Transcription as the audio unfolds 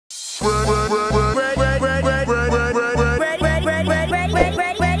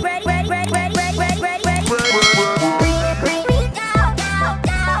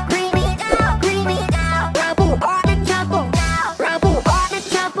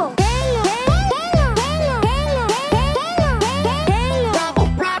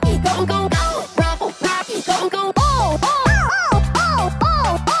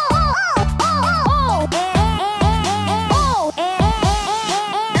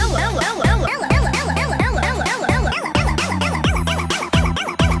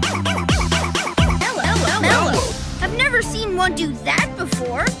Do that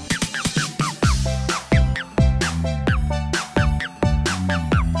before.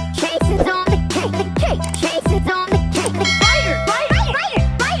 Chases on the cake, chases on the cake. Rider, rider,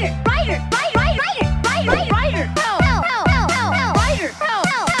 rider, rider, rider, rider, rider, rider, rider.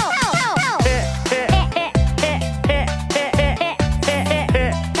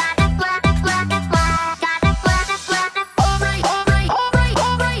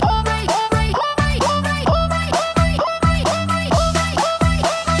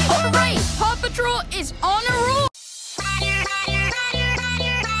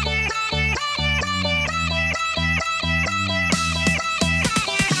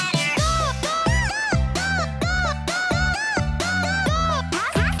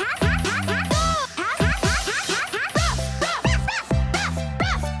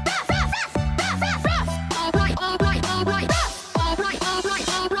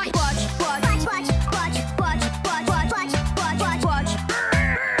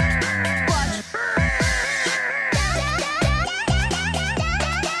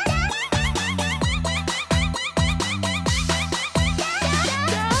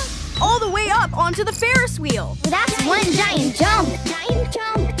 Onto the Ferris wheel. That's one giant jump. Giant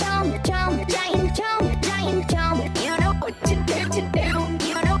jump, jump, jump, giant jump, giant jump. You know what to do, to do.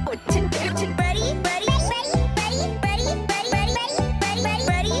 You know what to do, to do. Ready, ready, ready, ready, ready, ready, ready, ready, ready,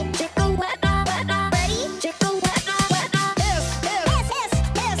 ready. Chickle wet, ready. Chickle wet,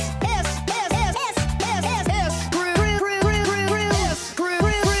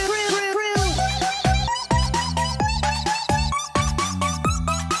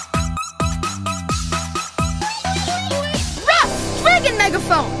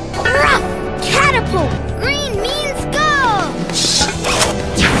 megaphone. Rough! Catapult! Green means go!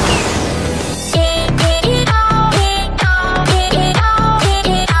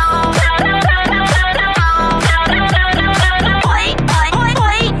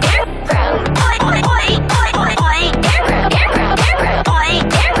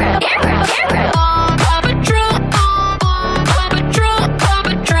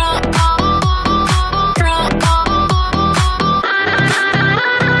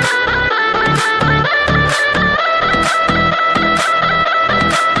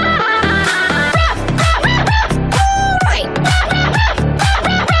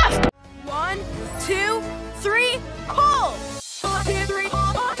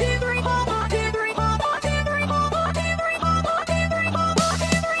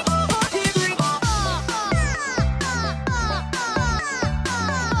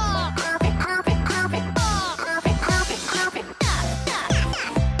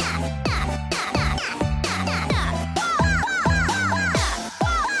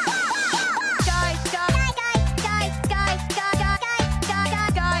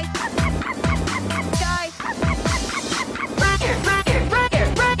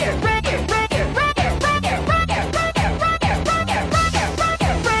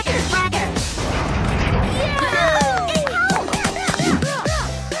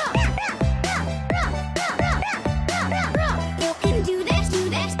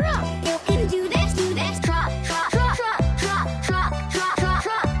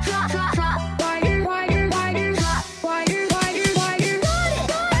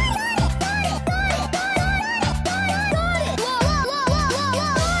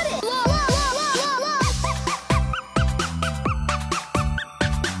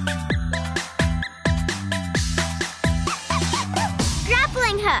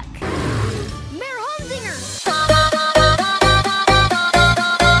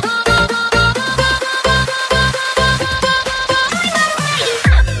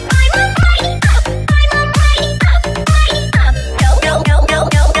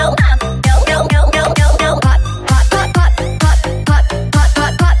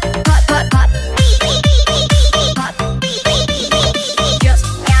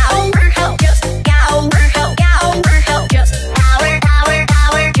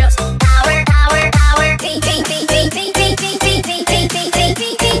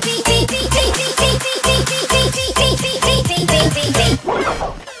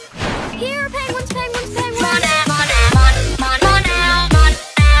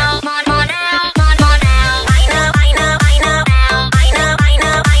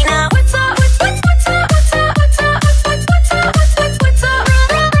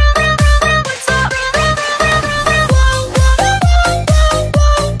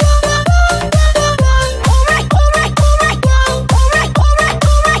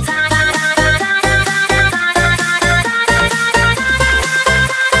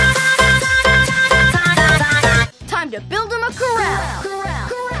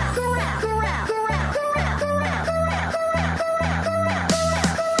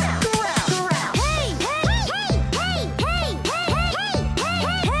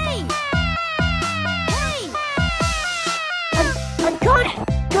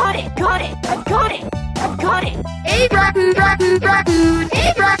 A raccoon, raccoon, raccoon.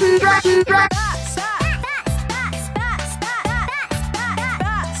 A raccoon, raccoon, raccoon.